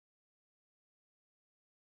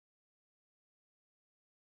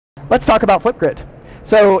let's talk about Flipgrid.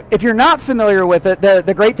 So if you're not familiar with it,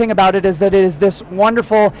 the great thing about it is that it is this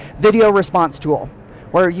wonderful video response tool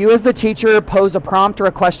where you as the teacher pose a prompt or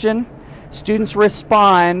a question, students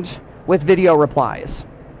respond with video replies.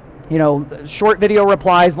 You know, short video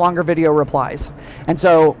replies, longer video replies. And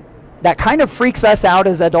so that kind of freaks us out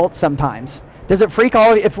as adults sometimes. Does it freak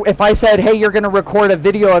all of you? If I said, hey, you're going to record a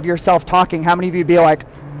video of yourself talking, how many of you would be like,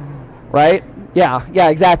 right? Yeah,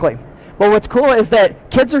 exactly. Well, what's cool is that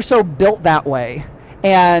kids are so built that way.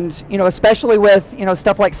 And, you know, especially with, you know,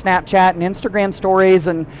 stuff like Snapchat and Instagram stories,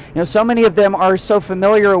 and, you know, so many of them are so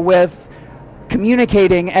familiar with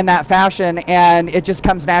communicating in that fashion, and it just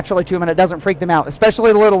comes naturally to them and it doesn't freak them out,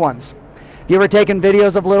 especially the little ones. Have you ever taken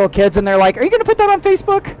videos of little kids and they're like, are you going to put that on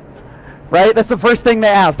Facebook? Right? That's the first thing they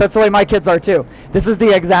ask. That's the way my kids are too. This is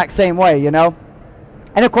the exact same way, you know?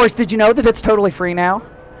 And of course, did you know that it's totally free now?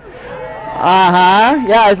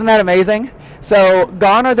 Yeah, isn't that amazing? So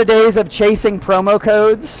gone are the days of chasing promo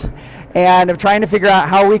codes and of trying to figure out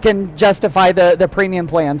how we can justify the premium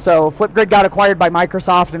plan. So Flipgrid got acquired by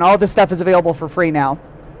Microsoft, and all of this stuff is available for free now.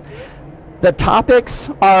 The topics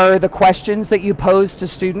are the questions that you pose to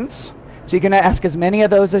students. So you can ask as many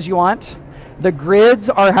of those as you want. The grids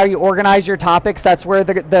are how you organize your topics. That's where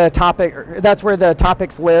the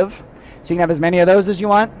topics live. So you can have as many of those as you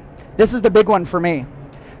want. This is the big one for me.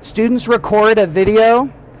 Students record a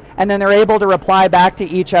video, and then they're able to reply back to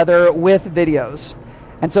each other with videos.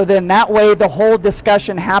 And so then that way the whole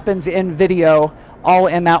discussion happens in video, all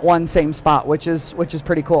in that one same spot, which is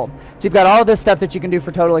pretty cool. So you've got all this stuff that you can do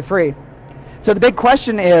for totally free. So the big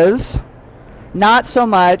question is not so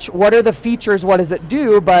much what are the features, what does it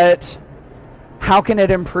do, but how can it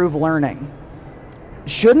improve learning?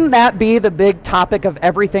 Shouldn't that be the big topic of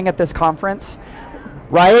everything at this conference?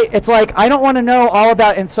 Right? It's like, I don't want to know all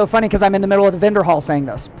about, and it's so funny because I'm in the middle of the vendor hall saying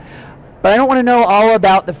this, but I don't want to know all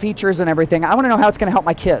about the features and everything. I want to know how it's going to help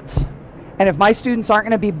my kids. And if my students aren't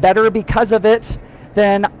going to be better because of it,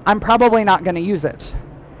 then I'm probably not going to use it.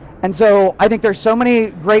 And so I think there's so many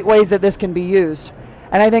great ways that this can be used.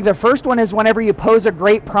 And I think the first one is whenever you pose a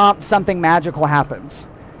great prompt, something magical happens.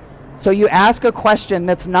 So you ask a question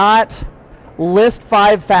that's not list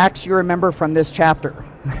 5 facts you remember from this chapter.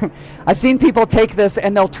 I've seen people take this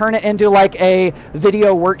and they'll turn it into like a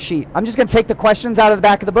video worksheet. I'm just going to take the questions out of the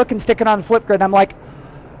back of the book and stick it on Flipgrid. I'm like,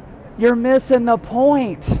 you're missing the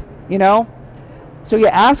point, you know? So you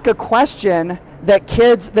ask a question that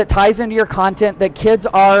ties into your content, that kids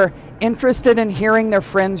are interested in hearing their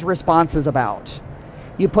friends' responses about.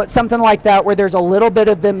 You put something like that where there's a little bit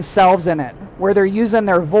of themselves in it, where they're using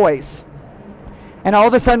their voice. And all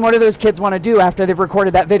of a sudden, what do those kids want to do after they've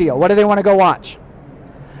recorded that video? What do they want to go watch?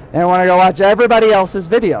 They want to go watch everybody else's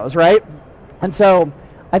videos, right? And so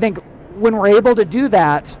I think when we're able to do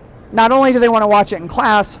that, not only do they want to watch it in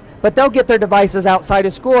class, but they'll get their devices outside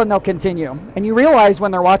of school and they'll continue. And you realize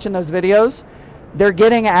when they're watching those videos, they're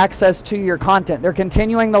getting access to your content. They're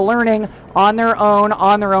continuing the learning on their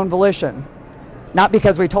own volition. Not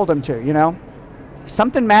because we told them to, you know?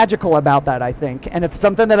 Something magical about that, I think. And it's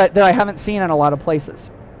something that I haven't seen in a lot of places.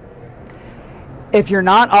 If you're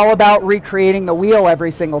not all about recreating the wheel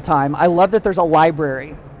every single time, I love that there's a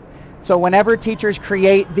library. So whenever teachers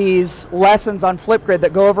create these lessons on Flipgrid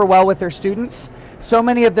that go over well with their students, so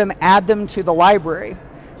many of them add them to the library.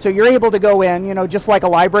 So you're able to go in, you know, just like a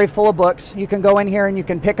library full of books, you can go in here and you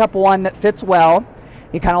can pick up one that fits well.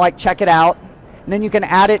 You kind of like check it out, and then you can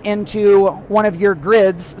add it into one of your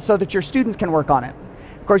grids so that your students can work on it.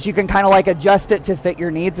 Of course, you can kind of like adjust it to fit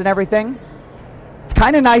your needs and everything. It's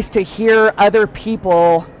kind of nice to hear other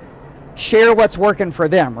people share what's working for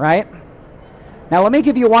them, right? Now let me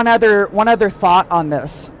give you one other thought on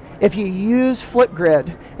this. If you use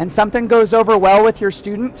Flipgrid and something goes over well with your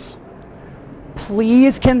students,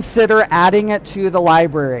 please consider adding it to the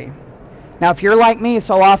library. Now if you're like me,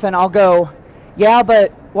 so often I'll go, yeah,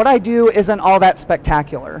 but what I do isn't all that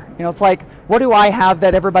spectacular. You know, it's like, what do I have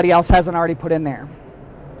that everybody else hasn't already put in there?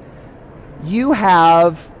 You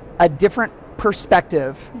have a different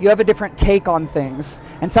perspective. You have a different take on things.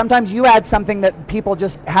 And sometimes you add something that people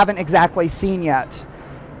just haven't exactly seen yet.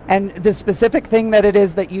 And the specific thing that it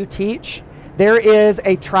is that you teach, there is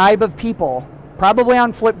a tribe of people, probably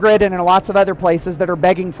on Flipgrid and in lots of other places, that are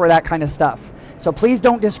begging for that kind of stuff. So please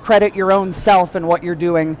don't discredit your own self and what you're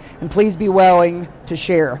doing, and please be willing to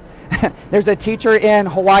share. There's a teacher in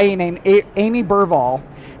Hawaii named Amy Burvall,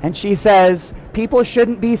 and she says, people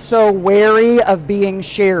shouldn't be so wary of being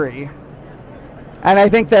sherry. And I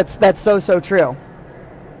think that's so true.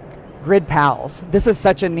 Grid pals. This is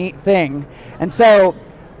such a neat thing. And so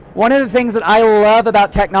One of the things that I love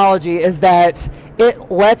about technology is that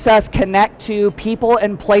it lets us connect to people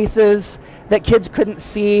and places that kids couldn't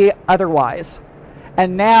see otherwise.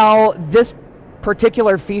 And now this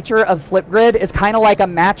particular feature of Flipgrid is kind of like a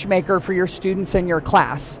matchmaker for your students in your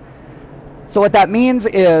class. So what that means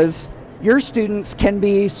is your students can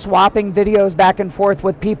be swapping videos back and forth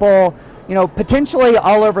with people, potentially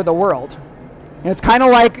all over the world. It's kind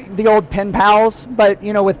of like the old pen pals, but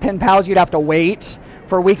with pen pals you'd have to wait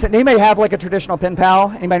for weeks. Anybody have like a traditional pen pal?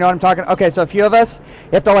 Anybody know what I'm talking? Okay, so a few of us,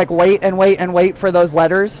 you have to like wait and wait and wait for those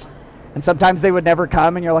letters, and sometimes they would never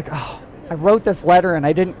come, and you're like, oh, I wrote this letter and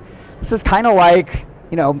I didn't. This is kind of like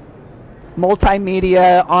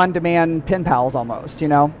multimedia on-demand pen pals almost,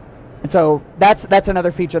 And so that's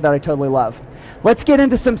another feature that I totally love. Let's get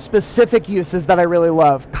into some specific uses that I really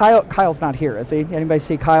love. Kyle's not here, is he? Anybody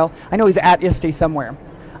see Kyle? I know he's at ISTE somewhere.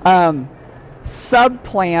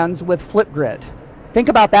 Subplans with Flipgrid. Think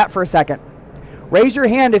about that for a second. Raise your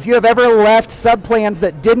hand if you have ever left subplans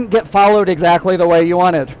that didn't get followed exactly the way you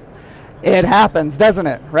wanted. It happens, doesn't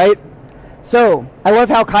it, right? So, I love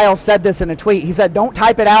how Kyle said this in a tweet. He said, don't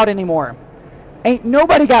type it out anymore. Ain't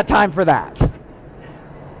nobody got time for that.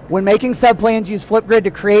 When making subplans, use Flipgrid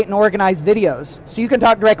to create and organize videos. So you can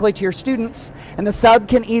talk directly to your students, and the sub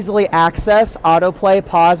can easily access, autoplay,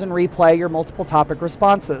 pause, and replay your multiple topic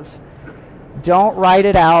responses. Don't write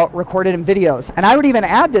it out, record it in videos. And I would even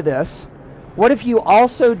add to this, what if you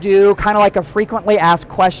also do kind of like a frequently asked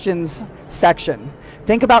questions section?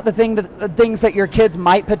 Think about the things that your kids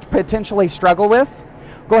might potentially struggle with.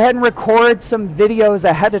 Go ahead and record some videos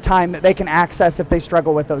ahead of time that they can access if they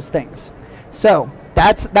struggle with those things. So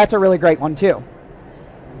that's a really great one too.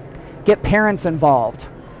 Get parents involved.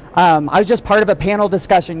 I was just part of a panel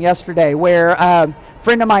discussion yesterday where a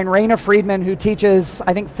friend of mine, Raina Friedman, who teaches,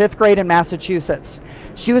 I think, 5th grade in Massachusetts,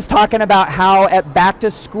 she was talking about how at back to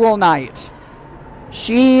school night,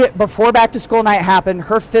 before back to school night happened,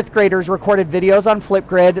 her 5th graders recorded videos on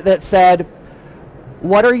Flipgrid that said,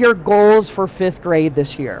 what are your goals for 5th grade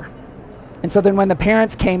this year? And so then when the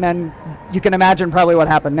parents came in, you can imagine probably what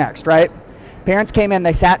happened next, right? Parents came in,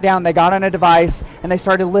 they sat down, they got on a device, and they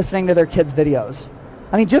started listening to their kids' videos.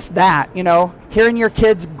 I mean, just that, hearing your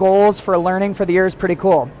kids' goals for learning for the year is pretty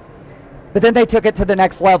cool. But then they took it to the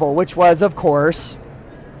next level, which was, of course,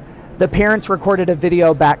 the parents recorded a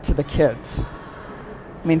video back to the kids.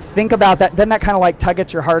 I mean, think about that. Doesn't that kind of like tug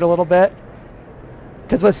at your heart a little bit?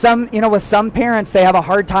 Because with some parents, they have a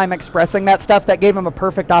hard time expressing that stuff. That gave them a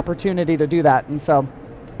perfect opportunity to do that. And so,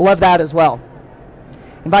 love that as well.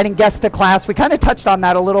 Inviting guests to class. We kind of touched on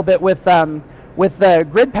that a little bit with the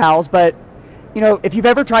Grid Pals, but if you've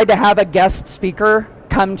ever tried to have a guest speaker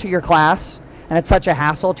come to your class, and it's such a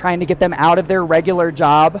hassle trying to get them out of their regular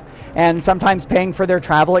job and sometimes paying for their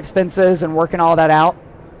travel expenses and working all that out,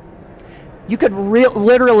 you could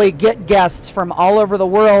literally get guests from all over the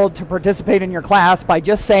world to participate in your class by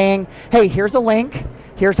just saying, hey, here's a link,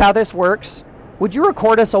 here's how this works. Would you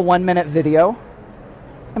record us a 1-minute video?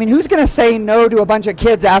 I mean, who's going to say no to a bunch of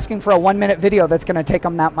kids asking for a 1-minute video that's going to take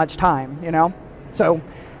them that much time, So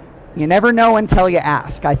you never know until you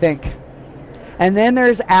ask, I think. And then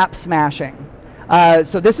there's app smashing.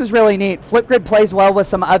 So this is really neat. Flipgrid plays well with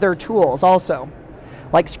some other tools also,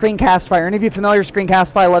 like Screencastify. Are any of you familiar with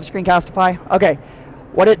Screencastify? I love Screencastify. Okay.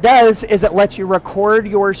 What it does is it lets you record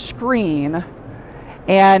your screen,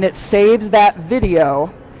 and it saves that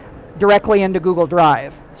video directly into Google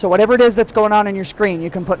Drive. So whatever it is that's going on your screen, you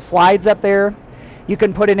can put slides up there. You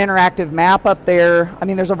can put an interactive map up there. I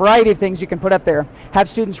mean, there's a variety of things you can put up there. Have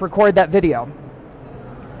students record that video.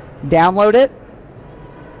 Download it.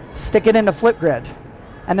 Stick it into Flipgrid.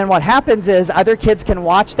 And then what happens is other kids can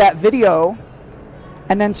watch that video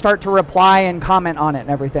and then start to reply and comment on it and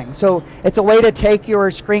everything. So it's a way to take your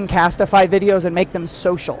Screencastify videos and make them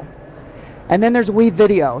social. And then there's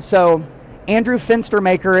WeVideo. So Andrew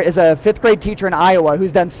Finstermaker is a 5th grade teacher in Iowa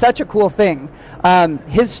who's done such a cool thing.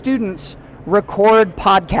 His students record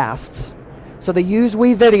podcasts. So they use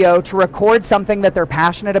WeVideo to record something that they're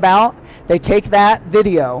passionate about. They take that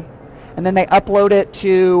video and then they upload it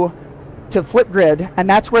to Flipgrid, and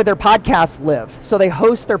that's where their podcasts live. So they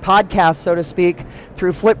host their podcasts, so to speak,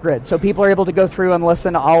 through Flipgrid. So people are able to go through and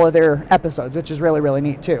listen to all of their episodes, which is really, really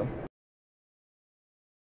neat too.